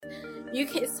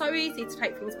it's so easy to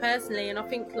take things personally, and I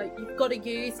think like you've got to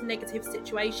use negative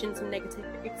situations and negative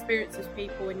experiences with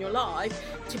people in your life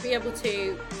to be able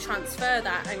to transfer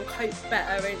that and cope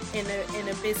better in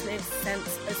a business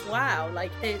sense as well.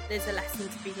 Like there's a lesson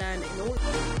to be learned in all.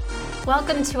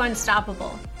 Welcome to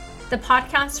Unstoppable, the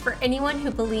podcast for anyone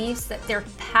who believes that their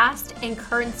past and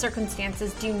current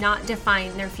circumstances do not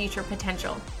define their future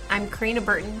potential. I'm Karina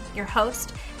Burton, your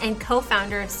host and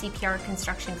co-founder of CPR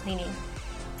Construction Cleaning.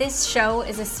 This show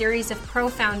is a series of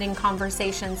profounding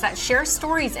conversations that share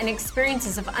stories and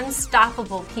experiences of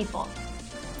unstoppable people.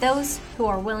 Those who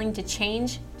are willing to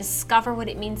change, discover what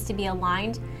it means to be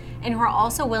aligned, and who are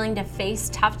also willing to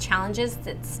face tough challenges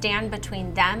that stand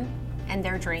between them and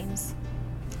their dreams.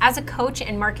 As a coach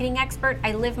and marketing expert,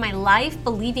 I live my life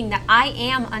believing that I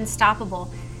am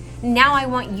unstoppable. Now I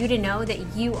want you to know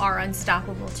that you are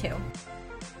unstoppable too.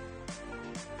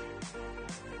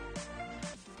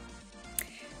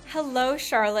 Hello,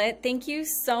 Charlotte. Thank you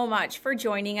so much for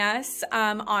joining us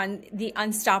on the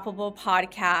Unstoppable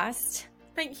podcast.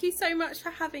 Thank you so much for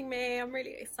having me. I'm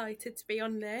really excited to be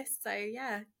on this. So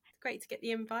yeah, great to get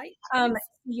the invite.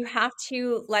 You have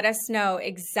to let us know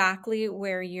exactly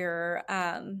where you're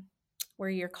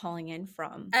calling in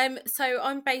from. So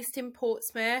I'm based in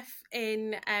Portsmouth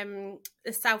in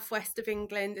the southwest of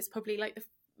England. It's probably like the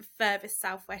furthest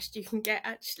southwest you can get,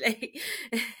 actually.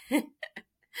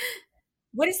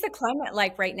 What is the climate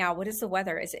like right now? What is the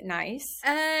weather? Is it nice?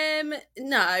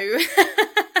 No.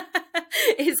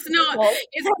 It's not.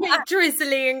 It's a bit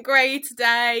drizzly and grey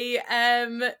today.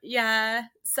 Yeah.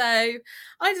 So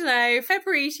I don't know.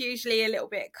 February's usually a little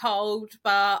bit cold,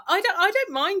 but I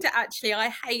don't mind it actually. I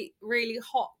hate really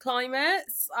hot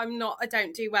climates. I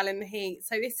don't do well in the heat.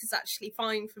 So this is actually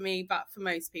fine for me, but for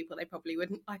most people they probably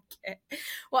wouldn't like it.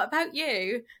 What about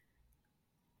you?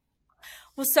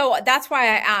 Well, so that's why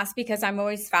I asked, because I'm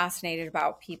always fascinated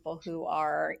about people who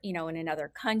are, in another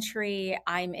country.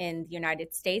 I'm in the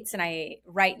United States, and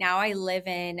right now I live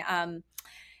in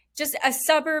just a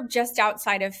suburb just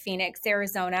outside of Phoenix,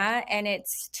 Arizona, and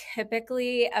it's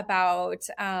typically about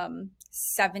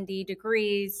 70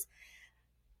 degrees.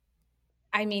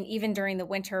 I mean, even during the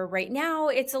winter right now,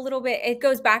 it's a little bit, it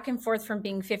goes back and forth from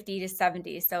being 50 to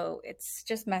 70. So it's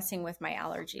just messing with my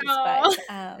allergies. Oh.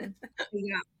 But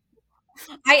yeah.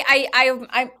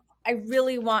 I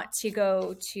really want to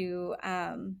go to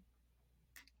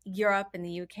Europe and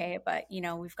the UK, but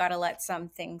we've got to let some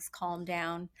things calm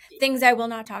down. Things I will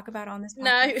not talk about on this podcast.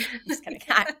 No, I'm just kidding.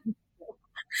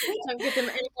 Don't give them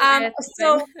any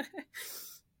so,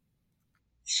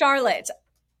 Charlotte,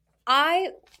 I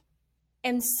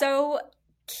am so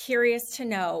curious to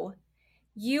know,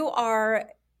 you are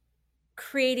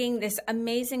creating this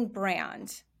amazing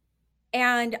brand,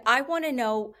 and I want to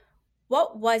know,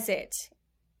 what was it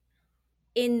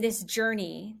in this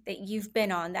journey that you've been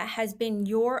on that has been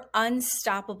your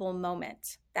unstoppable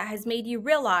moment, that has made you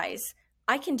realize,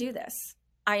 I can do this.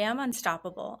 I am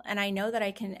unstoppable, and I know that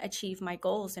I can achieve my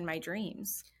goals and my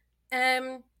dreams?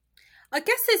 I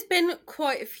guess there's been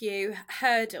quite a few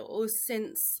hurdles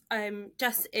since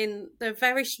just in the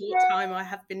very short time I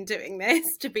have been doing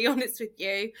this, to be honest with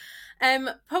you.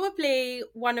 Probably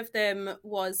one of them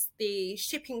was the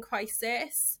shipping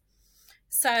crisis.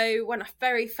 So when I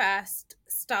very first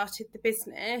started the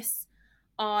business,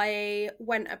 I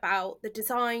went about the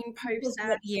design process.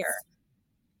 What year?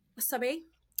 Sorry?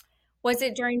 Was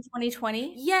it during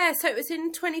 2020? Yeah, so it was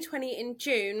in 2020 in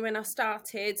June when I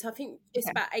started. So I think it's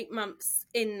about 8 months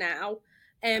in now.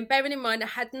 Bearing in mind, I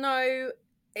had no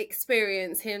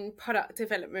experience in product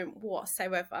development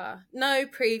whatsoever. No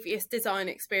previous design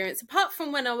experience. Apart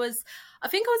from when I was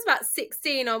about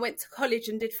 16, I went to college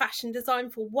and did fashion design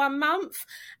for 1 month.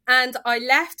 And I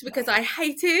left because I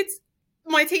hated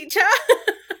my teacher.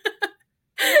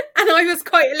 And I was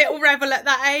quite a little rebel at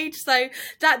that age, so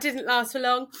that didn't last for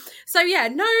long. So yeah,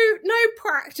 no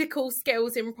practical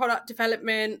skills in product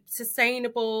development,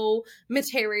 sustainable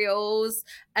materials.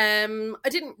 I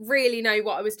didn't really know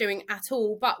what I was doing at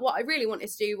all, but what I really wanted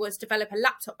to do was develop a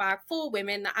laptop bag for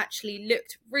women that actually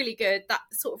looked really good, that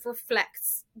sort of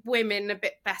reflects women a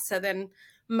bit better than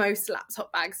most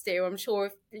laptop bags do. I'm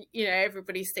sure if,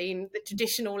 everybody's seen the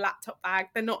traditional laptop bag.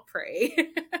 They're not pretty.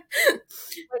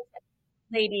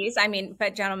 Ladies,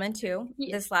 but gentlemen too,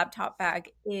 this laptop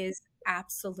bag is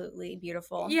absolutely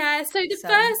beautiful. Yeah, so the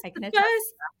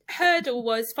first hurdle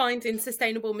was finding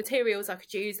sustainable materials I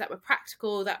could use that were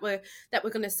practical, that were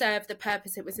going to serve the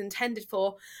purpose it was intended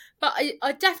for. But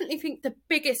I definitely think the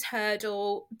biggest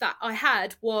hurdle that I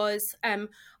had was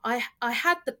I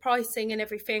had the pricing and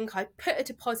everything. I put a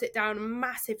deposit down, a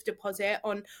massive deposit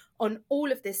on all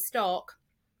of this stock.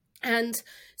 And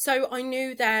so I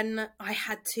knew then I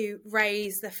had to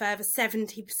raise the further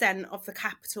 70% of the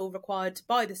capital required to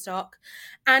buy the stock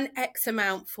and X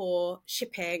amount for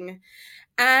shipping.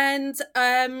 And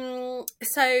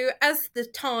so as the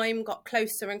time got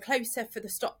closer and closer for the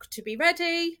stock to be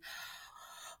ready,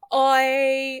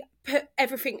 I put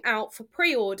everything out for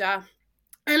pre-order.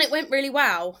 And it went really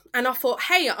well. And I thought,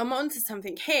 hey, I'm onto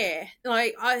something here.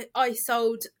 Like I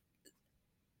sold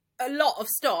a lot of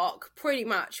stock pretty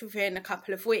much within a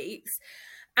couple of weeks,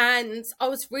 and I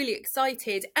was really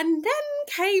excited. And then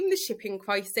came the shipping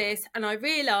crisis, and I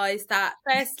realised that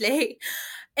firstly,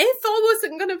 if I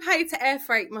wasn't going to pay to air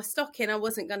freight my stock in, I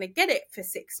wasn't going to get it for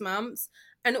 6 months.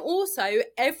 And also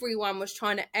everyone was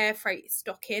trying to air freight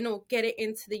stock in or get it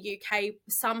into the UK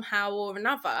somehow or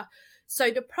another. So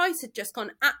the price had just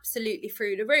gone absolutely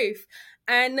through the roof.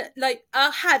 And like I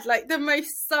had like the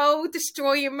most soul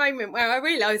destroying moment where I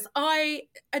realised I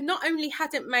not only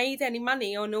hadn't made any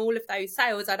money on all of those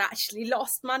sales, I'd actually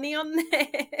lost money on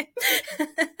it.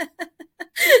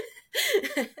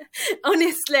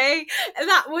 Honestly,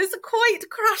 that was quite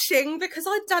crushing, because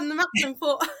I'd done the maths and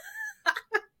thought,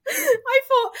 I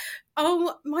thought,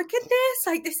 oh my goodness,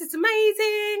 like this is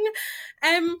amazing.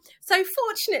 So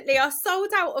fortunately I sold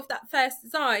out of that first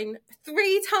design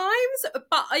 3 times,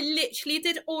 but I literally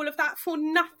did all of that for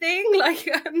nothing. Like,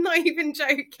 I'm not even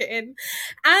joking.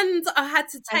 And I had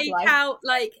to take out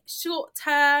like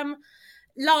short-term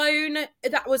loan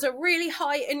that was a really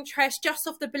high interest, just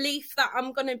off the belief that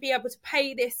I'm going to be able to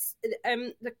pay this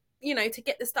to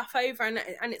get the stuff over and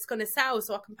it's going to sell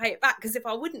so I can pay it back. Because if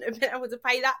I wouldn't have been able to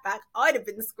pay that back, I'd have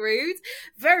been screwed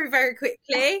very, very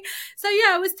quickly. So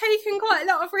yeah, I was taking quite a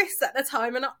lot of risks at the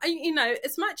time. And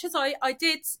as much as I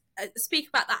did speak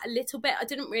about that a little bit, I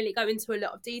didn't really go into a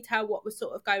lot of detail what was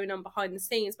sort of going on behind the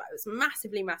scenes, but it was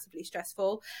massively, massively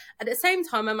stressful. At the same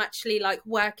time, I'm actually like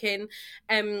working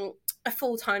a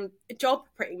full-time job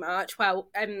pretty much. Well,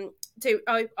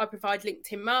 I provide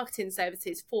LinkedIn marketing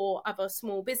services for other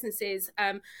small businesses,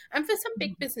 and for some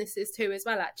big businesses too as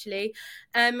well, actually.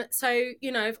 So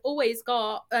I've always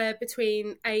got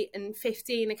between 8 and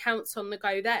 15 accounts on the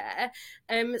go there.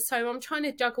 So I'm trying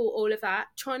to juggle all of that,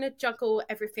 trying to juggle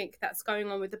everything that's going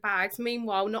on with the bags,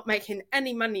 meanwhile not making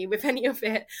any money with any of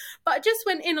it. But I just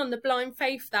went in on the blind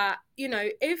faith that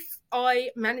if I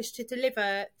managed to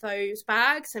deliver those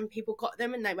bags and people got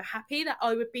them and they were happy, that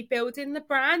I would be building the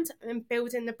brand and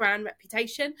building the brand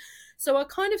reputation. So I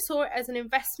kind of saw it as an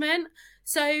investment.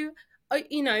 So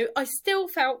I still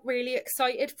felt really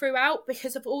excited throughout,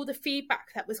 because of all the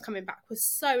feedback that was coming back was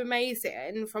so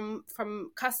amazing from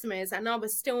customers, and I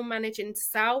was still managing to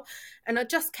sell. And I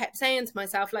just kept saying to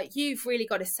myself, like, you've really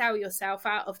got to sell yourself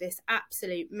out of this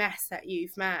absolute mess that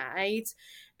you've made.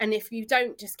 And if you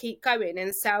don't just keep going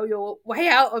and sell your way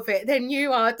out of it, then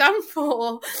you are done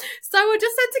for. So I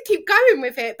just had to keep going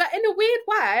with it. But in a weird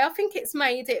way, I think it's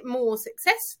made it more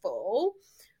successful.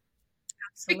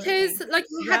 Absolutely. Because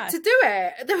you had to do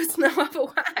it. There was no other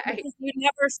way. Because you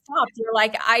never stopped. You're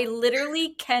like, I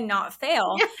literally cannot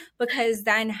fail. Yeah. Because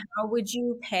then how would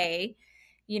you pay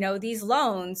these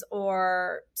loans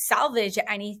or salvage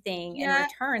anything in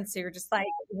return? So you're just like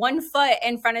one foot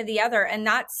in front of the other. And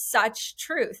that's such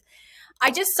truth. I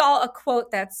just saw a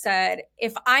quote that said,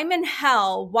 if I'm in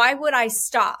hell, why would I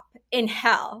stop in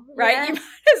hell? Right? Yeah. You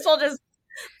might as well just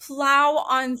plow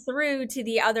on through to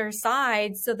the other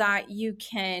side so that you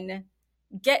can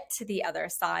get to the other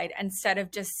side, instead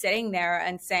of just sitting there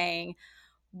and saying,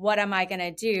 what am I going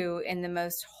to do in the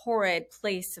most horrid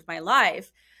place of my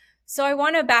life? So I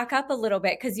want to back up a little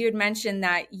bit, because you had mentioned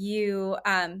that you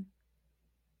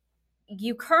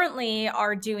currently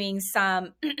are doing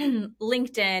some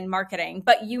LinkedIn marketing,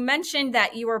 but you mentioned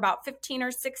that you were about 15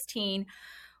 or 16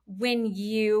 when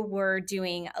you were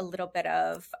doing a little bit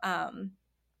of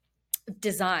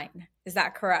design. Is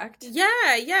that correct?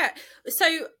 Yeah. So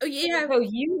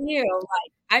you knew,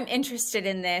 like, I'm interested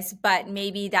in this, but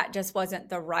maybe that just wasn't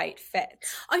the right fit.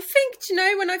 I think,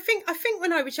 when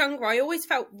I was younger, I always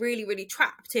felt really, really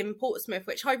trapped in Portsmouth,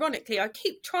 which ironically, I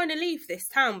keep trying to leave this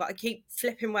town, but I keep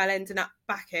flipping well ending up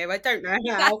back here. I don't know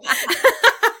how.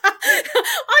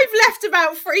 I've left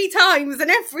about 3 times,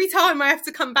 and every time I have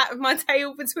to come back with my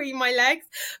tail between my legs,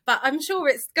 but I'm sure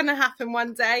it's going to happen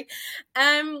one day.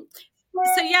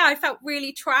 So yeah, I felt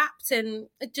really trapped and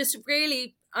just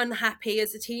really unhappy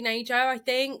as a teenager. I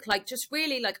think I just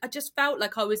felt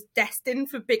like I was destined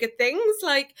for bigger things.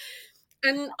 Like,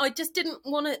 and I just didn't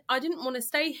want to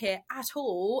stay here at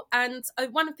all. And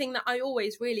one thing that I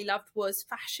always really loved was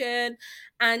fashion.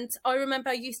 And I remember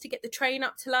I used to get the train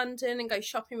up to London and go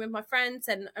shopping with my friends.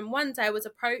 And one day I was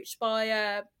approached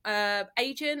by a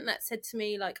agent that said to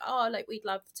me, like, oh, like, we'd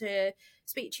love to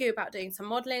speak to you about doing some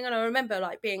modelling. And I remember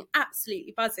like being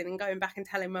absolutely buzzing and going back and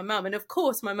telling my mum. And of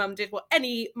course my mum did what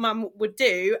any mum would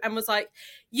do and was like,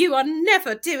 you are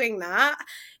never doing that.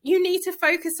 You need to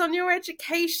focus on your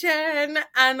education.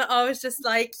 And I was just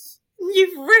like,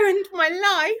 you've ruined my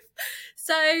life.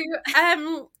 So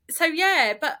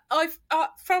yeah, but I've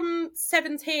from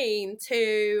 17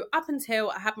 to up until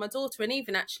I had my daughter, and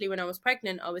even actually when I was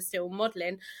pregnant, I was still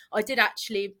modelling. I did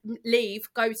actually leave,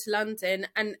 go to London,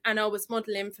 and I was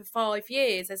modelling for 5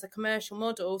 years as a commercial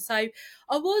model. So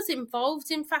I was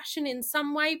involved in fashion in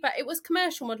some way, but it was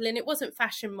commercial modelling. It wasn't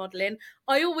fashion modelling.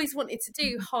 I always wanted to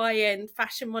do high-end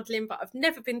fashion modelling, but I've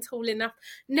never been tall enough,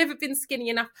 never been skinny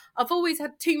enough. I've always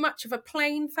had too much of a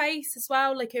plain face as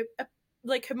well, like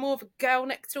a more of a girl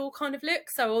next door kind of look.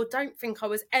 So I don't think I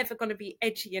was ever going to be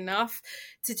edgy enough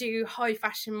to do high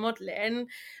fashion modelling.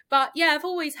 But yeah, I've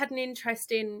always had an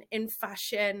interest in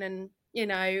fashion and, you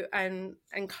know, and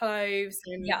clothes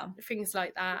and things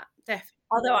like that. Definitely.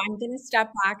 Although I'm going to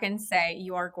step back and say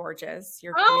you are gorgeous.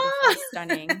 You're beautiful,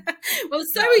 stunning. Well,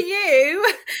 so are you.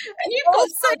 And you've got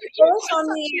so on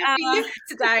the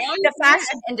today. The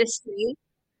fashion industry.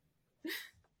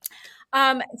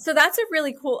 So that's a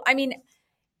really cool, I mean,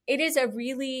 it is a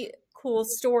really cool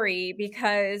story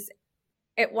because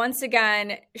it once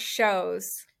again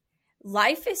shows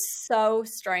life is so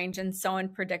strange and so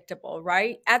unpredictable,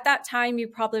 right? At that time, you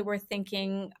probably were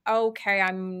thinking, okay,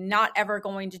 I'm not ever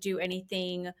going to do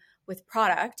anything with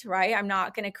product, right? I'm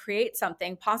not going to create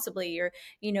something. Possibly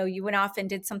you went off and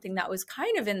did something that was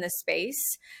kind of in the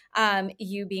space,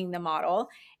 you being the model.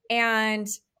 And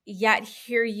yet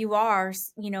here you are,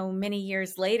 many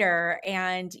years later,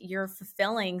 and you're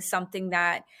fulfilling something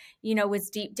that, was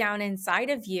deep down inside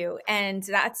of you. And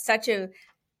that's such a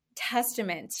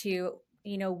testament to,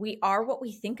 we are what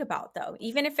we think about, though.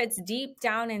 Even if it's deep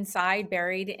down inside,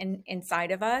 buried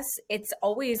inside of us, it's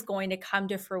always going to come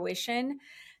to fruition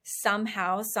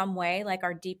somehow, some way, like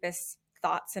our deepest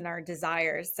thoughts and our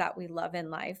desires that we love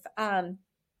in life.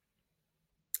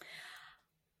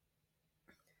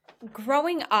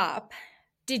 Growing up,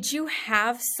 did you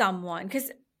have someone,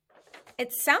 because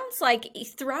it sounds like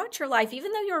throughout your life,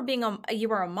 even though you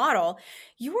were a model,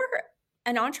 you were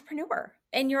an entrepreneur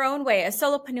in your own way, a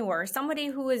solopreneur, somebody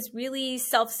who is really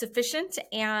self-sufficient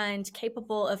and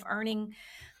capable of earning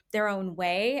their own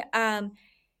way.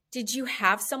 Did you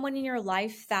have someone in your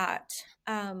life that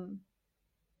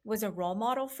was a role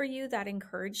model for you that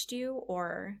encouraged you,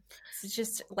 or it's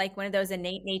just like one of those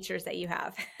innate natures that you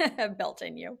have built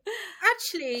in you?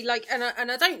 Actually, like, and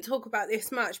I don't talk about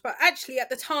this much, but actually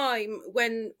at the time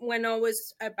when I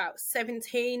was about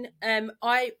 17,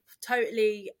 I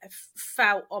totally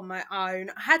felt on my own.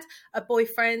 I had a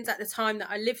boyfriend at the time that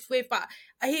I lived with, but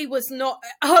he was not,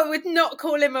 I would not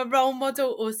call him a role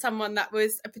model or someone that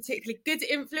was a particularly good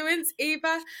influence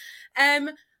either.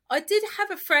 I did have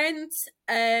a friend,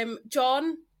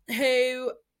 John,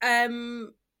 who,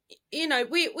 we're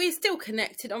still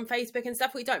connected on Facebook and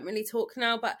stuff. We don't really talk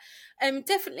now, but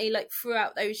definitely like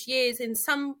throughout those years, in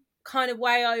some kind of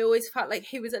way, I always felt like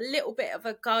he was a little bit of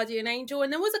a guardian angel.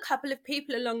 And there was a couple of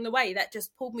people along the way that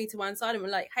just pulled me to one side and were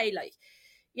like, hey, like,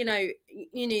 you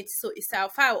need to sort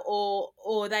yourself out,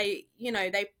 or they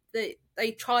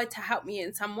tried to help me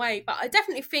in some way. But I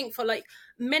definitely think for like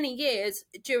many years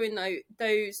during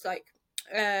those like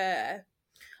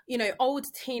old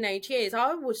teenage years,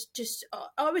 I was just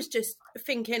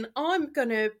thinking I'm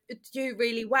gonna do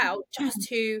really well just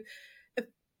to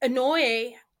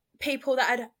annoy people that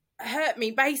had hurt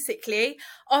me. Basically,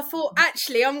 I thought,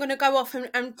 actually, I'm going to go off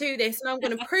and do this, and I'm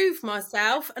going to prove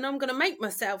myself, and I'm going to make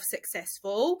myself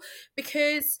successful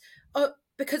because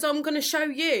I'm going to show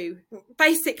you.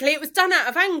 Basically, it was done out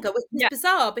of anger, which is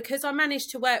bizarre, because I managed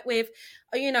to work with,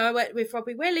 I worked with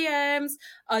Robbie Williams.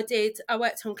 I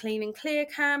worked on Clean and Clear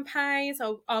campaigns.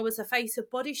 I was a face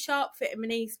of Body Shop,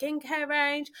 Vitamin E skincare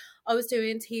range. I was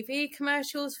doing TV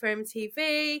commercials for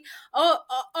MTV. I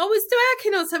was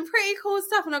working on some pretty cool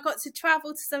stuff, and I got to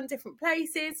travel to some different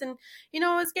places. And,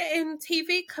 I was getting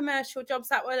TV commercial jobs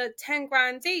that were like 10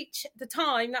 grand each at the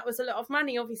time. That was a lot of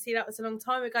money. Obviously, that was a long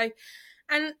time ago.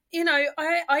 And,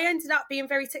 I ended up being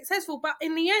very successful. But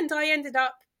in the end, I ended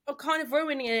up kind of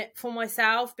ruining it for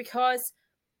myself because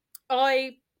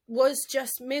I was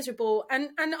just miserable. And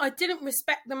I didn't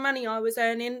respect the money I was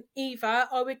earning either.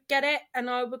 I would get it and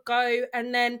I would go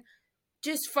and then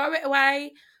just throw it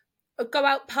away. go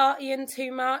out partying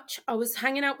too much. I was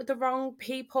hanging out with the wrong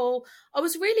people. I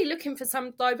was really looking for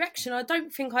some direction. I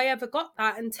don't think I ever got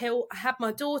that until I had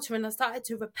my daughter and I started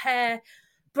to repair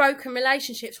broken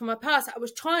relationships from my past that I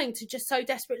was trying to just so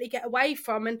desperately get away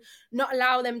from and not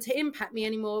allow them to impact me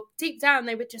anymore. Deep down,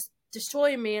 they were just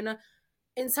destroying me. And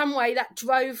in some way, that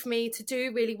drove me to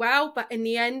do really well. But in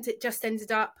the end, it just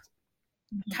ended up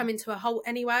coming to a halt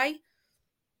anyway.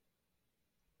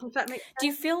 Does that make sense? Do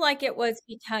you feel like it was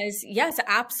because, yes,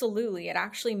 absolutely. It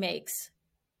actually makes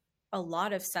a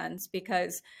lot of sense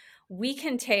because we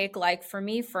can take, like for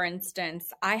me, for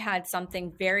instance, I had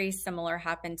something very similar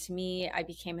happen to me. I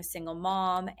became a single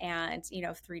mom and,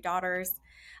 3 daughters.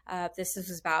 This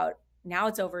was about, now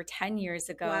it's over 10 years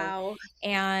ago. Wow.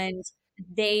 And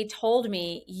they told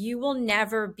me, you will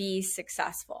never be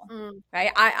successful,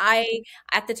 right? I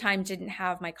at the time didn't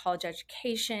have my college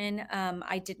education.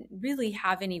 I didn't really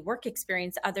have any work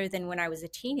experience other than when I was a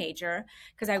teenager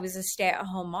because I was a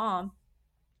stay-at-home mom.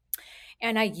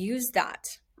 And I used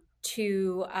that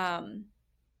to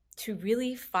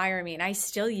really fire me. And I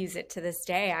still use it to this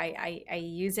day. I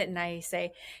use it and I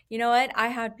say, you know what? I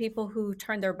had people who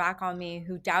turned their back on me,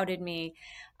 who doubted me.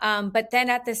 But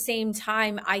then at the same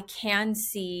time, I can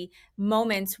see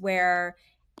moments where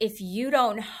if you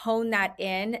don't hone that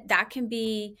in, that can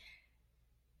be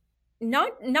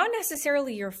not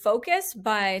necessarily your focus,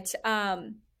 but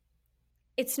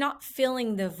it's not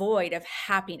filling the void of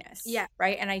happiness. Yeah.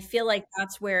 Right. And I feel like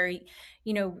that's where,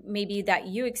 maybe that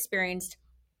you experienced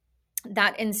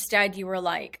that instead you were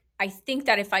like, I think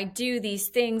that if I do these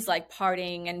things like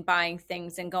partying and buying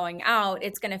things and going out,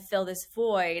 it's going to fill this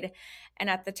void. And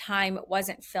at the time it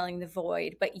wasn't filling the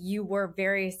void, but you were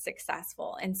very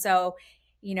successful. And so,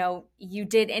 you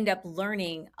did end up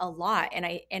learning a lot. And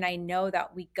I know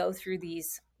that we go through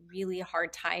these really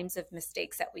hard times of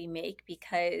mistakes that we make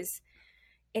because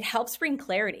it helps bring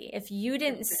clarity. If you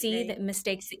didn't see the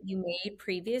mistakes that you made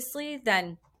previously,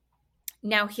 then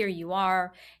now here you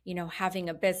are, having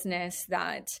a business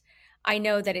that I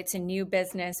know that it's a new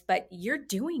business, but you're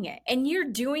doing it and you're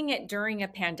doing it during a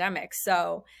pandemic.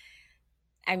 So,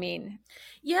 I mean,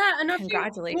 yeah, and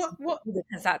congratulations,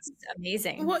 because that's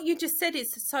amazing. What you just said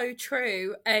is so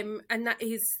true. And that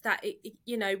is that,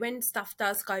 when stuff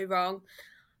does go wrong,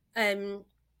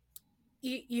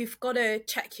 you've got to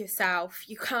check yourself.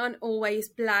 You can't always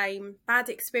blame bad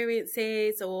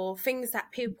experiences or things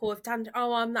that people have done.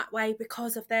 Oh, I'm that way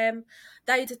because of them.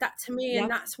 They did that to me, and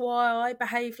that's why I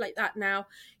behave like that now.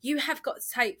 You have got to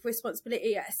take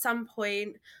responsibility at some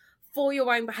point for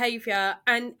your own behavior,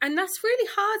 and that's really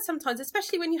hard sometimes,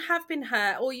 especially when you have been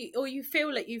hurt or you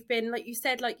feel like you've been, like you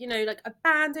said, like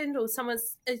abandoned, or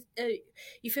someone's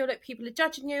you feel like people are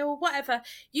judging you or whatever.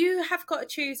 You have got to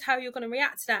choose how you're going to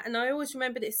react to that. And I always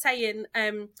remember this saying,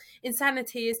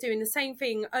 insanity is doing the same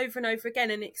thing over and over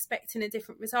again and expecting a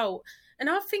different result. And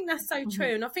I think that's so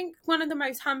true. And I think one of the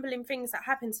most humbling things that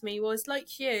happened to me was,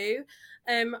 like you,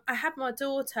 I had my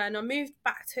daughter and I moved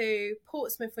back to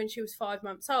Portsmouth when she was 5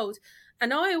 months old.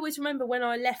 And I always remember when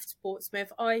I left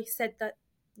Portsmouth, I said that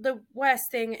the worst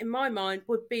thing in my mind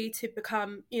would be to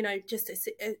become,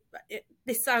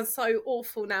 this sounds so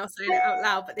awful now saying it out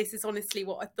loud, but this is honestly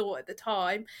what I thought at the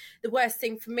time. The worst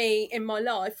thing for me in my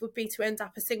life would be to end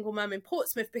up a single mum in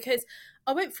Portsmouth, because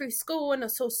I went through school and I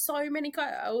saw so many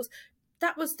girls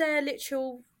that was their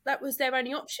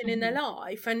only option in their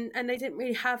life, and they didn't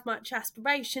really have much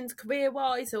aspirations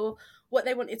career-wise or what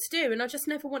they wanted to do, and I just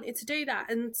never wanted to do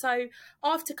that. And so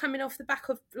after coming off the back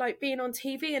of like being on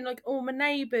TV and like all my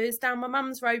neighbours down my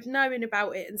mum's road knowing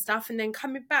about it and stuff, and then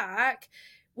coming back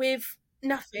with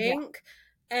nothing,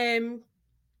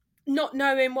 not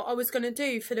knowing what I was going to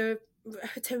do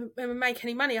to make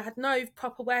any money. I had no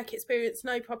proper work experience,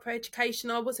 no proper education.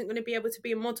 I wasn't going to be able to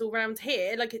be a model around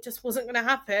here. Like, it just wasn't going to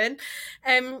happen.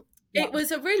 It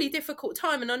was a really difficult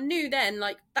time, and I knew then,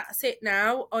 like, that's it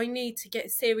now. I need to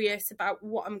get serious about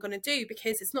what I'm going to do,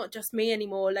 because it's not just me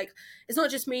anymore. Like, it's not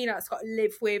just me that's got to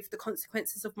live with the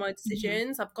consequences of my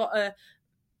decisions. I've got to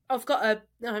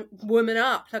woman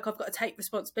up. Like, I've got to take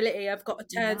responsibility. I've got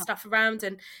to turn stuff around.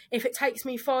 And if it takes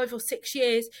me 5 or 6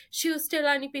 years, she'll still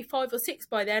only be 5 or 6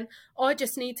 by then. I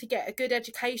just need to get a good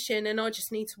education, and I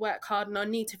just need to work hard, and I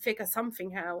need to figure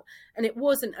something out. And it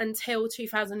wasn't until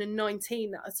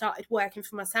 2019 that I started working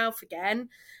for myself again.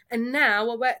 And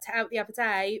now I worked it out the other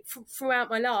day. Throughout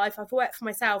my life, I've worked for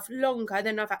myself longer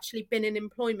than I've actually been in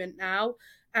employment now.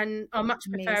 And I much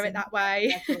prefer it that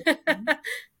way.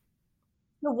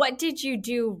 So what did you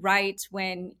do right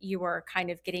when you were kind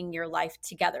of getting your life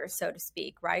together, so to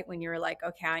speak, right? When you were like,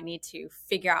 okay, I need to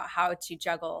figure out how to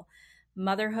juggle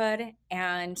motherhood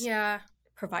and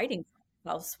providing.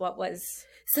 else? What was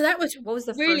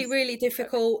the really, first? really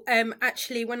difficult.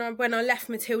 Actually, when I left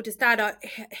Matilda's dad,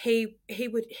 he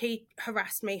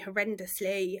harassed me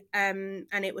horrendously. And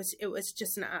it was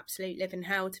just an absolute living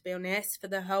hell, to be honest, for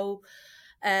the whole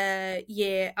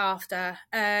year after.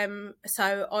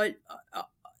 So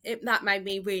that made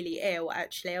me really ill.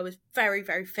 Actually, I was very,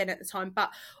 very thin at the time, but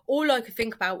all I could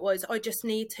think about was I just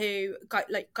need to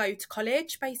go to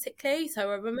college, basically.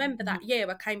 So I remember that year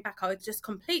I came back, I was just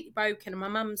completely broken, and my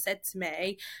mum said to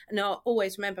me, and I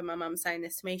always remember my mum saying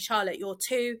this to me, Charlotte,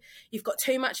 you've got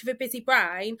too much of a busy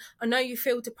brain. I know you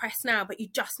feel depressed now, but you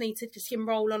just need to just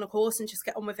enroll on a course and just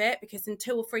get on with it, because in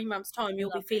 2 or 3 months' time you'll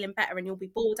be feeling better and you'll be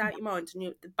bored out your mind,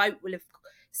 and the boat will have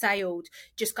sailed.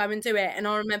 Just go and do it. And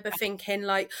I remember thinking,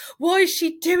 like, why is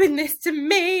she doing this to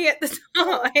me at the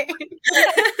time?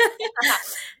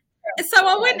 So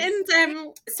I went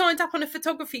and signed up on a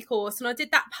photography course, and I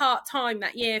did that part-time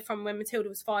that year from when Matilda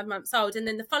was 5 months old. And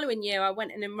then the following year I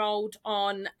went and enrolled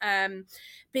on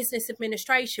business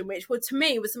administration, which to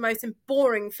me was the most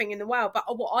boring thing in the world. But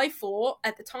what I thought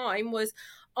at the time was,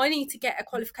 I need to get a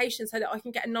qualification so that I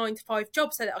can get a 9-to-5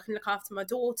 job so that I can look after my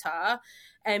daughter.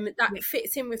 That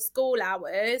fits in with school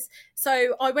hours.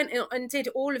 So I went and did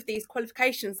all of these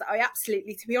qualifications that I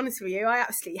absolutely, to be honest with you, I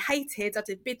absolutely hated. I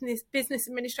did business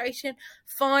administration,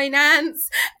 finance,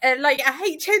 like a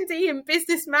HND in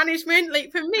business management.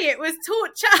 Like, for me, it was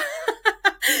torture.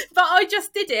 But I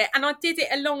just did it, and I did it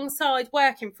alongside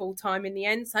working full time in the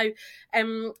end. So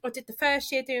I did the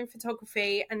first year doing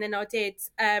photography, and then I did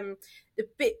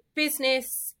the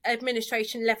business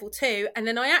administration level 2, and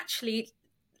then I actually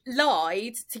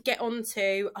lied to get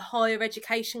onto a higher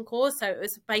education course. So it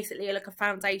was basically like a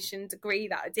foundation degree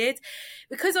that I did,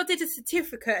 because I did a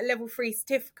certificate, a level 3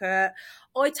 certificate.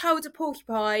 I told a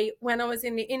porcupine when I was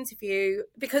in the interview,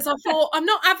 because I thought, I'm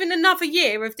not having another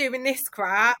year of doing this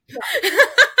crap.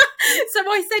 So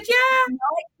I said, yeah.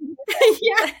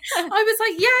 I was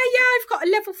like, yeah, I've got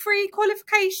a level 3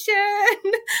 qualification.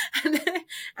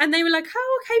 And they were like,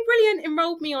 oh, okay, brilliant.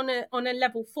 Enrolled me on a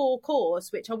level 4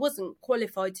 course, which I wasn't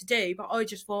qualified to do, but I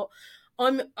just thought,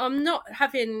 I'm not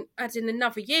adding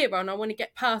another year on. I want to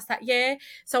get past that year.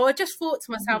 So I just thought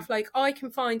to myself, like, I can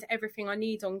find everything I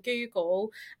need on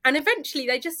Google. And eventually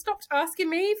they just stopped asking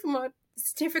me for my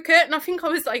certificate, and I think I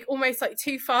was like almost like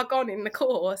too far gone in the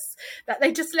course that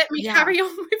they just let me carry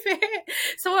on with it.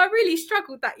 So I really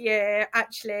struggled that year,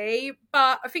 actually,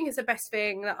 but I think it's the best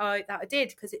thing that I did,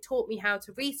 because it taught me how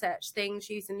to research things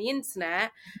using the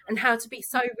internet and how to be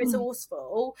so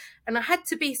resourceful, and I had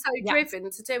to be so driven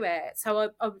to do it.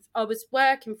 So I was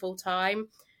working full time,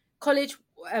 college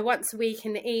once a week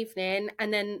in the evening,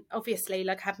 and then obviously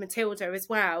like had Matilda as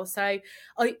well. So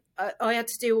I had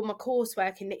to do all my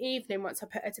coursework in the evening once I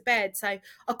put her to bed. So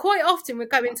I quite often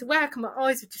would go into work and my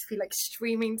eyes would just be like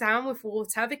streaming down with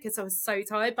water because I was so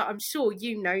tired. But I'm sure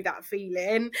you know that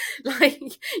feeling. Like,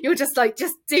 you're just like,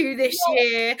 just do this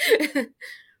year.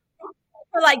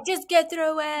 Or like, just get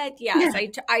through it. Yes,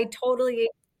 I totally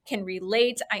can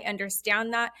relate. I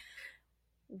understand that.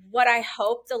 What I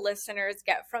hope the listeners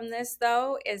get from this,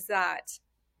 though, is that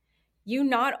you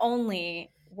not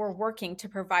only were working to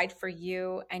provide for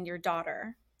you and your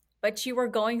daughter, but you were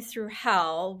going through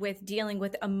hell with dealing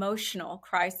with emotional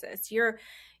crisis.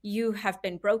 You have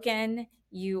been broken.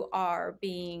 You are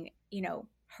being,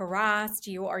 harassed.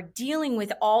 You are dealing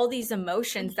with all these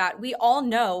emotions that we all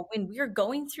know when we're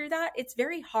going through that. It's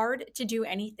very hard to do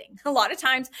anything. A lot of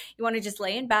times you want to just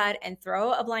lay in bed and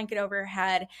throw a blanket over your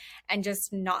head and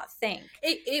just not think.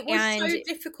 It was so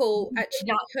difficult,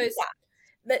 actually, because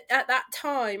at that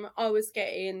time I was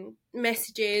getting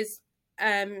messages.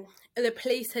 The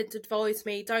police had advised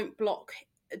me, don't block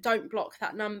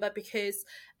that number, because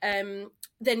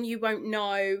then you won't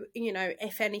know,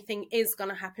 if anything is going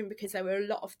to happen, because there were a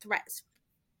lot of threats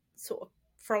sort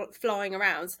of flying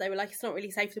around. So they were like, it's not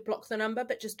really safe to block the number,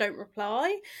 but just don't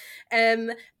reply.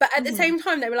 But at the same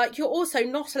time, they were like, you're also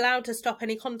not allowed to stop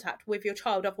any contact with your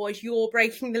child, otherwise you're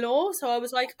breaking the law. So I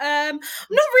was like, I'm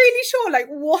not really sure like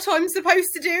what I'm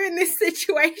supposed to do in this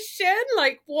situation.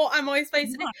 Like, what am I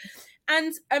supposed to do?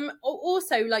 And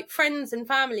also, like, friends and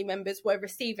family members were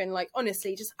receiving, like,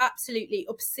 honestly, just absolutely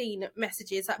obscene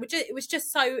messages. Like, it was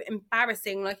just so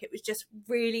embarrassing. Like, it was just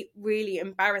really, really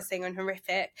embarrassing and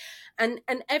horrific. And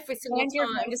every single time, you're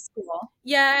going to school.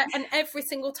 Yeah, and every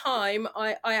single time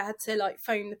I had to like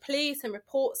phone the police and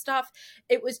report stuff.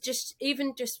 It was just,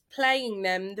 even just playing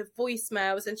them the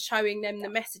voicemails and showing them the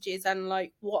messages and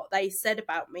like what they said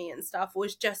about me and stuff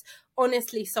was just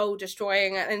honestly soul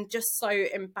destroying and just so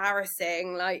embarrassing.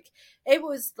 embarrassing. Like it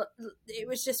was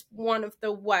just one of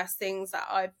the worst things that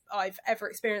I've ever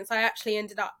experienced. I actually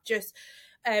ended up just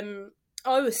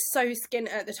I was so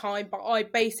skint at the time, but I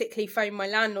basically phoned my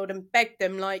landlord and begged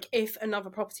them, like, if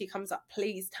another property comes up,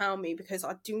 please tell me, because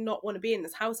I do not want to be in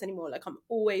this house anymore. Like, I'm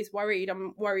always worried.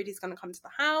 I'm worried he's going to come to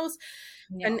the house.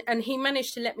 Yeah. And he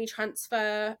managed to let me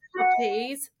transfer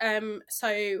properties.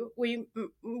 So we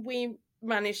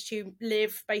managed to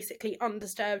live basically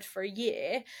undisturbed for a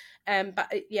year. But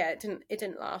it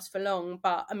didn't last for long.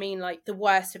 But I mean, like, the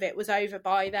worst of it was over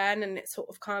by then, and it sort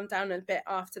of calmed down a bit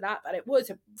after that. But it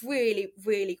was a really,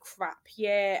 really crap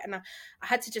year, and I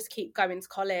had to just keep going to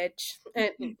college.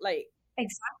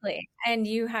 Exactly. And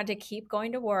you had to keep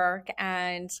going to work,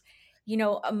 and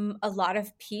a lot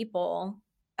of people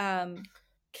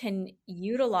can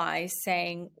utilize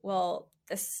saying, well,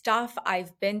 the stuff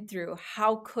I've been through,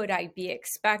 how could I be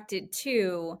expected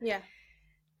to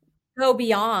go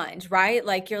beyond, right?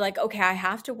 Like, you're like, okay, I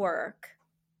have to work,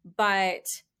 but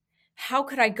how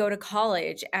could I go to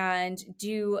college and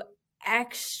do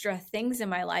extra things in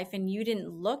my life? And you didn't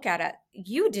look at it.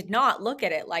 You did not look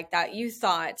at it like that. You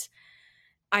thought,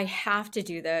 I have to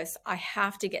do this. I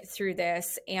have to get through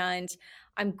this. And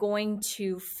I'm going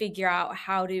to figure out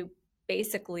how to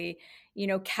basically,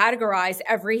 categorize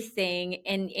everything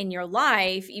in your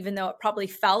life, even though it probably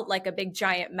felt like a big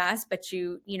giant mess. But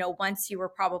once you were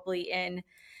probably in,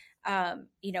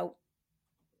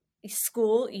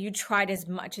 school, you tried as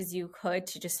much as you could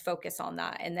to just focus on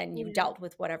that. And then you dealt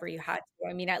with whatever you had to.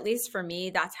 I mean, at least for me,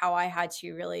 that's how I had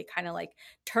to really kind of like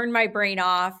turn my brain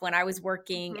off when I was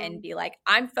working and be like,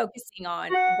 I'm focusing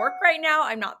on work right now.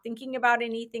 I'm not thinking about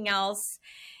anything else.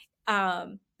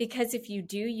 Because if you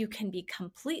do, you can be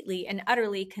completely and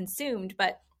utterly consumed.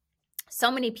 But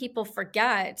so many people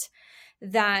forget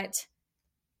that,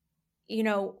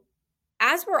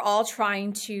 as we're all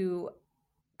trying to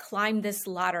climb this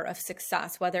ladder of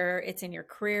success, whether it's in your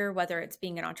career, whether it's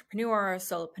being an entrepreneur or a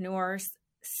solopreneur,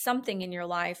 something in your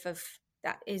life of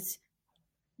that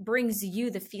brings you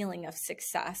the feeling of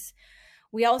success.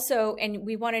 We also, and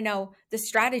we want to know the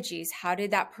strategies. How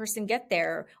did that person get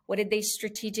there? What did they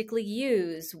strategically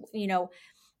use?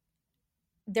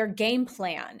 Their game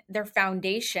plan, their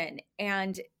foundation.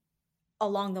 And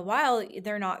along the while,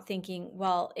 they're not thinking,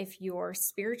 well, if you're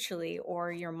spiritually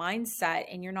or your mindset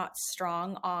and you're not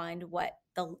strong on what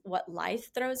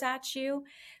life throws at you,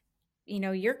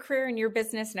 your career and your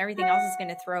business and everything else is going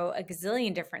to throw a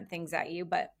gazillion different things at you.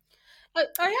 But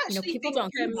I actually people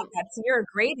don't think about that. So you're a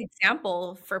great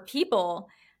example for people,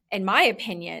 in my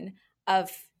opinion, of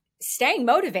staying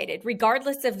motivated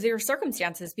regardless of their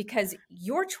circumstances, because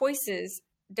your choices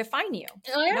define you.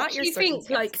 I actually think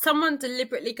like someone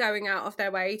deliberately going out of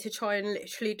their way to try and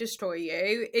literally destroy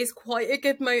you is quite a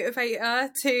good motivator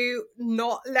to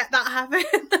not let that happen.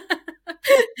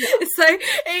 So,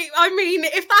 I mean,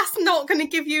 if that's not going to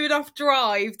give you enough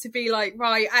drive to be like,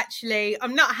 right, actually,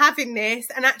 I'm not having this,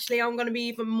 and actually I'm going to be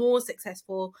even more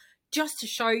successful, just to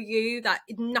show you that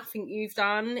nothing you've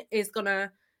done is going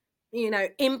to,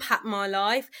 impact my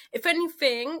life. If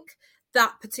anything,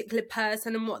 that particular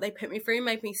person and what they put me through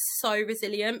made me so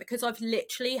resilient, because I've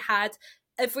literally had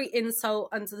every insult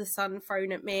under the sun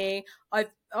thrown at me.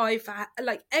 I've had,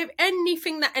 like,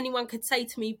 anything that anyone could say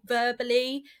to me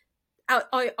verbally,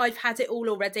 I've had it all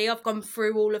already. I've gone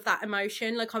through all of that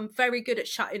emotion. Like, I'm very good at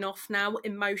shutting off now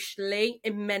emotionally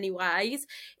in many ways.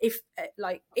 If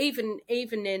like even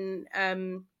in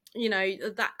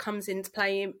that comes into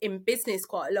play in business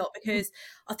quite a lot, because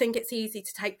I think it's easy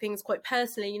to take things quite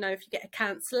personally. If you get a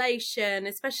cancellation,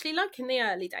 especially like in the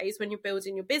early days when you're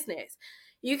building your business,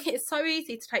 it's so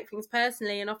easy to take things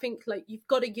personally. And I think like you've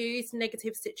got to use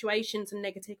negative situations and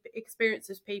negative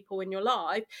experiences of people in your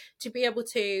life to be able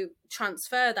to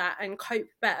transfer that and cope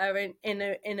better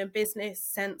in a business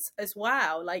sense as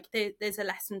well. Like there's a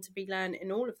lesson to be learned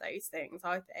in all of those things,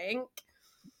 I think.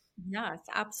 Yes,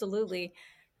 absolutely.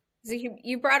 So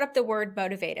you brought up the word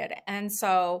motivated. And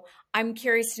so I'm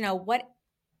curious to know what,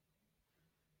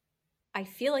 I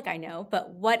feel like I know, but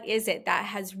what is it that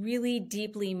has really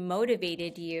deeply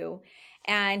motivated you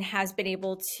and has been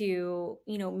able to,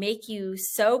 make you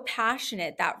so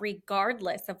passionate that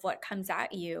regardless of what comes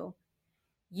at you,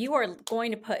 you are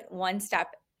going to put one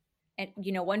step and,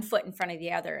 one foot in front of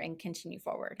the other and continue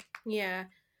forward? Yeah.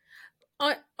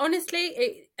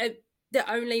 Honestly,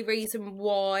 the only reason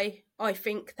why I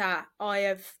think that I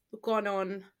have gone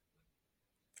on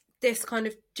this kind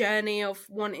of journey of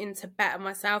wanting to better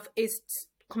myself is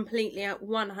completely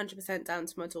 100% down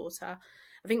to my daughter.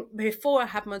 I think before I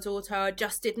had my daughter, I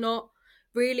just did not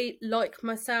really like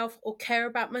myself or care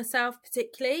about myself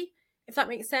particularly, if that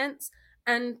makes sense.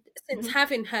 And since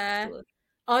having her, Absolutely.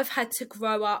 I've had to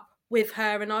grow up with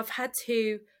her, and I've had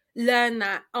to learn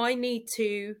that I need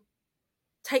to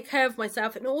take care of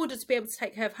myself in order to be able to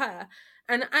take care of her.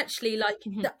 And actually, like,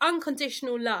 the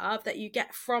unconditional love that you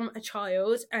get from a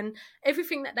child and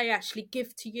everything that they actually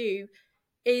give to you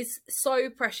is so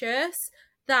precious,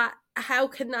 that how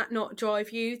can that not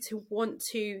drive you to want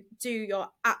to do your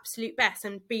absolute best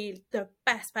and be the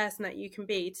best person that you can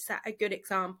be, to set a good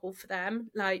example for them?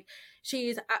 Like, she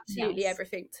is absolutely Yes.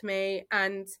 everything to me.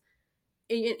 And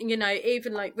you know,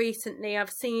 even like recently I've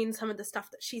seen some of the stuff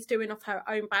that she's doing off her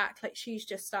own back. Like, she's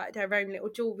just started her own little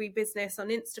jewelry business on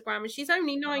Instagram, and she's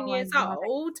only 9 Oh, I years love it.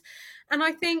 old. And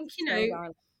I think, you So know,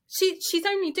 darling. she's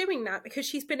only doing that because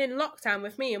she's been in lockdown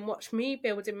with me and watched me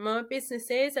building my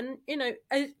businesses. And, you know,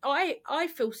 I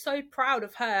feel so proud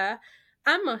of her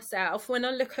and myself when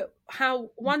I look at how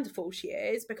wonderful she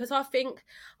is, because I think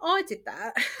I did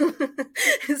that. So,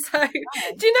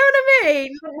 do you know what I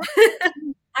mean?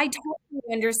 I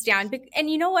totally understand. And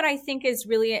you know what I think is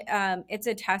really, it's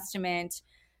a testament,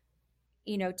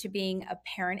 you know, to being a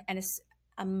parent and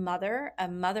a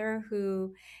mother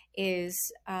who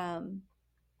is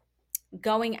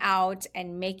going out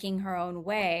and making her own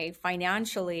way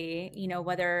financially, you know,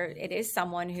 whether it is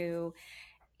someone who,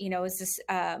 you know,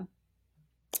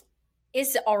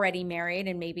 is already married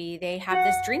and maybe they have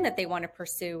this dream that they want to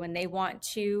pursue and they want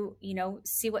to, you know,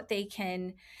 see what they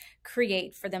can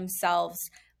create for themselves,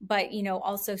 but, you know,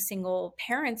 also single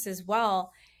parents as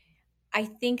well. I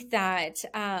think that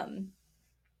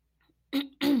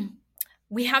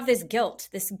we have this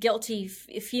guilty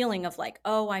feeling of like,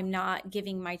 oh, I'm not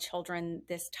giving my children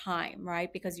this time,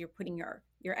 right? Because you're putting your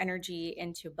energy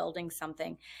into building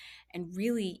something. And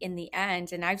really, in the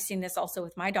end, and I've seen this also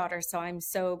with my daughter, so I'm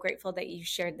so grateful that you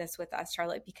shared this with us,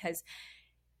 Charlotte, because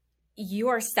you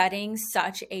are setting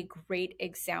such a great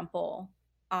example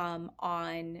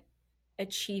on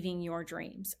achieving your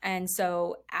dreams. And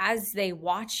so as they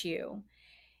watch you,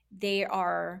 they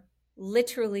are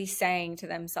literally saying to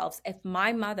themselves, if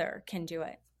my mother can do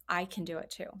it, I can do it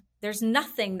too. There's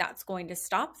nothing that's going to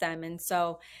stop them. And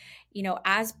so, you know,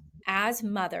 as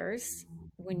mothers,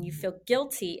 when you feel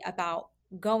guilty about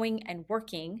going and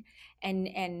working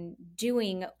and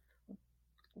doing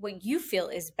what you feel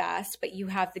is best, but you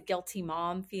have the guilty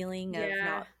mom feeling of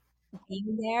not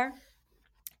being there,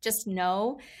 just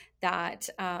know that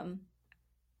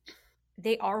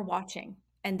they are watching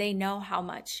and they know how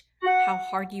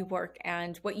hard you work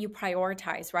and what you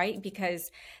prioritize, right? Because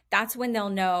that's when they'll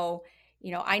know,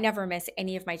 you know, I never miss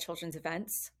any of my children's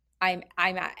events. I'm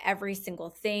at every single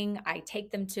thing. I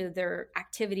take them to their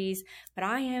activities, but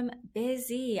I am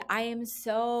busy. I am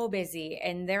so busy.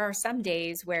 And there are some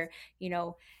days where, you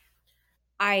know,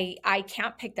 I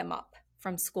can't pick them up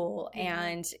from school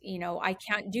and, you know, I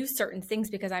can't do certain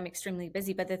things because I'm extremely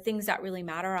busy, but the things that really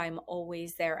matter, I'm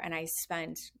always there and I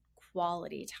spend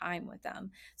quality time with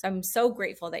them. So I'm so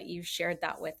grateful that you shared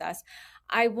that with us.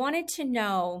 I wanted to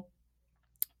know,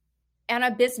 on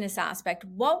a business aspect,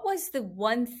 what was the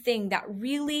one thing that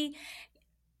really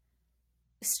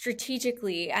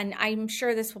strategically, and I'm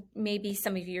sure this may be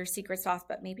some of your secret sauce,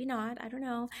 but maybe not, I don't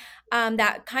know,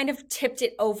 that kind of tipped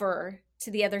it over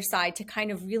to the other side to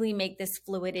kind of really make this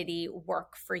fluidity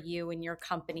work for you and your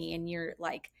company, and you're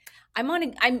like, I'm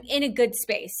in a good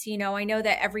space. You know, I know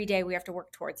that every day we have to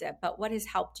work towards it, but what has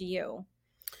helped you?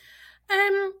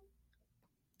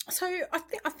 So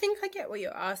I think I get what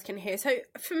you're asking here. So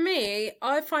for me,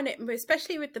 I find it,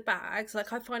 especially with the bags,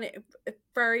 like I find it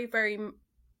very, very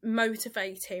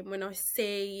motivating when I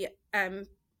see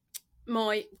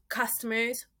my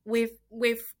customers with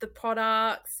the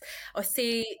products. I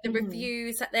see the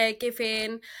reviews that they're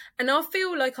giving, and I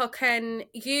feel like I can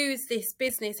use this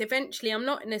business eventually. I'm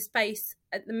not in a space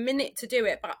at the minute to do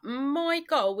it, but my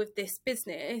goal with this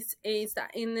business is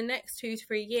that in the next 2 to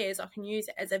 3 years I can use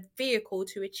it as a vehicle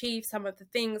to achieve some of the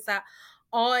things that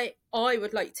I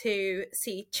would like to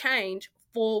see change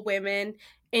for women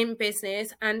in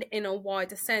business and in a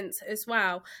wider sense as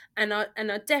well. And I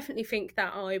definitely think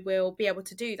that I will be able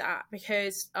to do that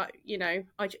because you know,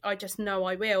 I just know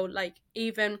I will. Like,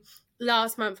 even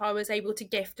last month I was able to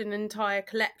gift an entire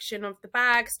collection of the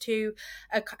bags to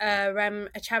a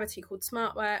charity called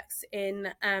SmartWorks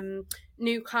in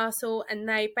Newcastle, and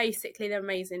they're an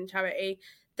amazing charity.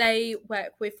 They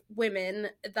work with women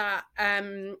that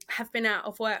have been out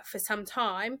of work for some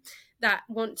time, that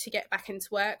want to get back into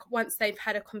work once they've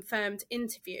had a confirmed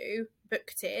interview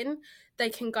booked in, they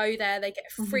can go there, they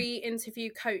get free interview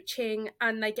coaching,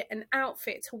 and they get an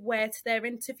outfit to wear to their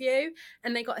interview,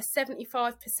 and they got a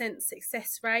 75%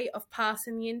 success rate of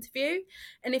passing the interview.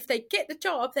 And if they get the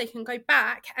job, they can go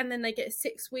back and then they get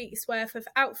 6 weeks worth of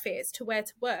outfits to wear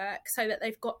to work, so that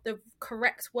they've got the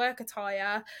correct work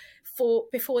attire for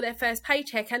before their first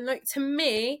paycheck. And look, to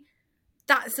me,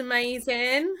 that's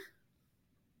amazing.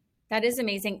 That is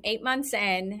amazing. 8 months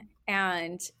in,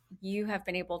 and you have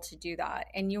been able to do that.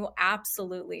 And you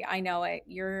absolutely, I know it.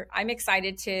 I'm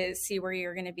excited to see where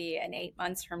you're going to be in 8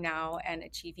 months from now and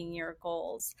achieving your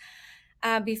goals.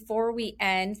 Before we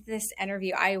end this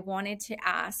interview, I wanted to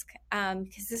ask,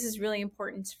 because this is really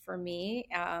important for me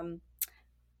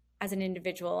as an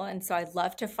individual. And so I'd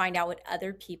love to find out what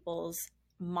other people's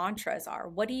mantras are.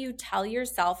 What do you tell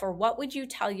yourself, or what would you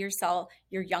tell yourself,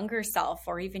 your younger self,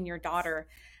 or even your daughter,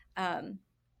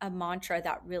 a mantra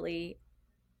that really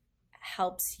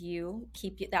helps you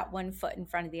keep that one foot in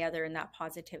front of the other in that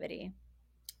positivity?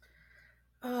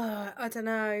 I don't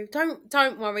know.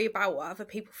 Don't worry about what other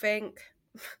people think.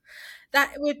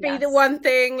 That would be the one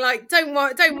thing. Like, don't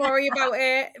worry about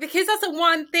it, because that's the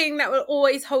one thing that will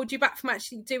always hold you back from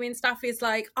actually doing stuff. Is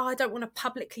like, oh, I don't want to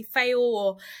publicly fail,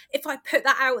 or if I put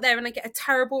that out there and I get a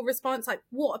terrible response, like,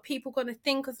 what are people going to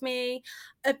think of me?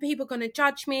 Are people going to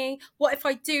judge me? What if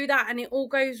I do that and it all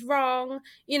goes wrong?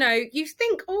 You know, you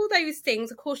think all those things,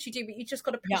 of course you do, but you just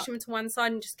got to push them to one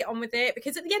side and just get on with it,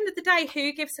 because at the end of the day,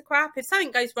 who gives a crap? If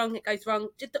something goes wrong, it goes wrong.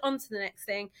 Just on to the next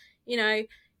thing, you know.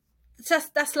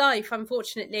 That's life,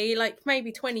 unfortunately. Like,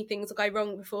 maybe 20 things will go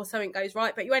wrong before something goes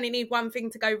right, but you only need one thing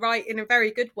to go right in a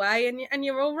very good way, and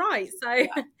you're all right. So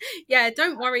yeah,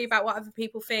 don't worry about what other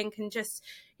people think, and just,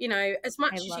 you know, as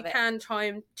much as you can, try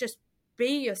and just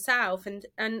be yourself,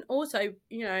 and also,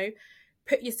 you know,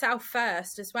 put yourself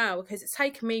first as well, because it's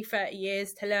taken me 30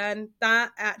 years to learn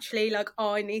that, actually, like,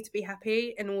 I need to be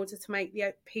happy in order to make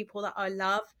the people that I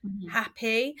love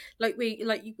happy. Like we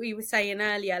were saying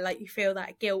earlier, like, you feel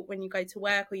that guilt when you go to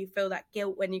work, or you feel that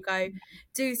guilt when you go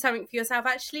do something for yourself.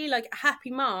 Actually, like, a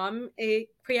happy mom, it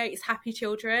creates happy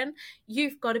children.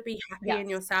 You've got to be happy in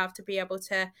yourself to be able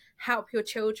to help your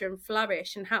children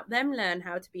flourish and help them learn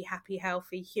how to be happy,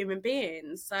 healthy human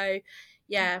beings. So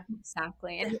yeah,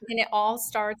 exactly. And it all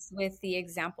starts with the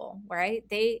example, right?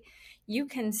 You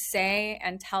can say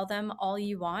and tell them all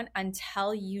you want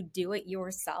until you do it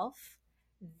yourself.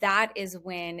 That is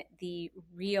when the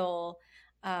real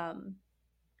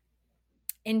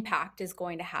impact is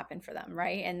going to happen for them,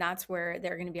 right? And that's where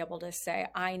they're going to be able to say,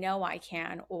 I know I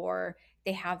can, or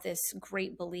they have this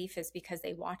great belief is because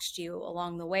they watched you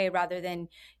along the way, rather than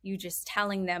you just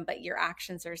telling them, but your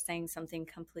actions are saying something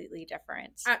completely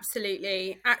different.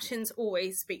 Absolutely. Actions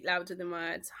always speak louder than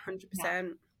words, 100%. Yeah.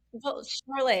 Well,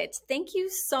 Charlotte, thank you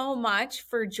so much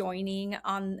for joining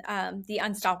on the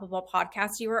Unstoppable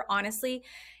podcast. You are honestly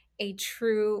a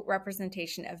true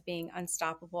representation of being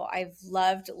unstoppable. I've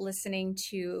loved listening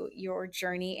to your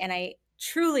journey, and I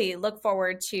truly look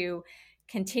forward to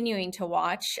continuing to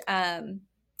watch.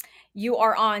 You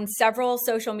are on several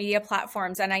social media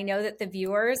platforms, and I know that the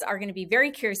viewers are going to be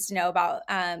very curious to know about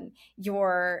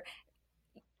your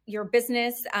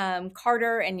business,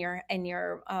 Carter, and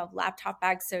your laptop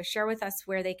bag. So share with us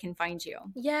where they can find you.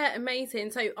 Yeah,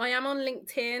 amazing. So I am on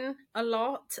LinkedIn a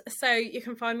lot. So you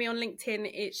can find me on LinkedIn.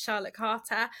 It's Charlotte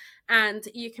Carter, and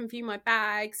you can view my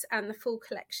bags and the full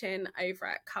collection over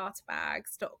at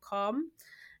carterbags.com.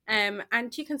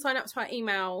 And you can sign up to our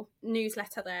email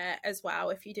newsletter there as well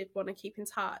if you did want to keep in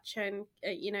touch and,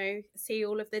 you know, see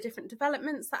all of the different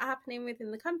developments that are happening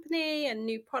within the company and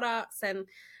new products.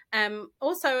 And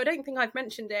also, I don't think I've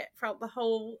mentioned it throughout the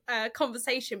whole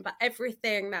conversation, but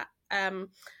everything that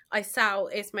I sell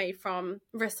is made from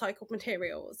recycled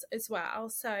materials as well.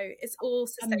 So it's all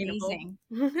sustainable.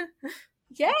 Amazing.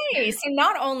 Yay. So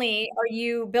not only are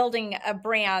you building a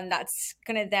brand that's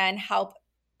going to then help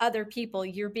other people,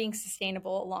 you're being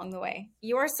sustainable along the way.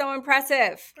 You are so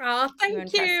impressive. Oh,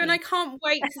 thank you. And I can't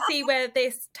wait to see where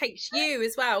this takes you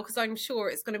as well, because I'm sure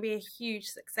it's going to be a huge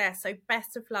success. So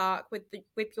best of luck with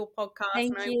your podcast.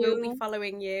 Thank and you. I will be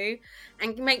following you,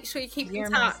 and make sure you keep in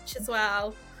touch as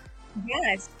well.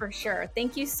 Yes, for sure.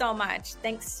 Thank you so much.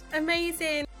 Thanks.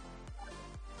 Amazing.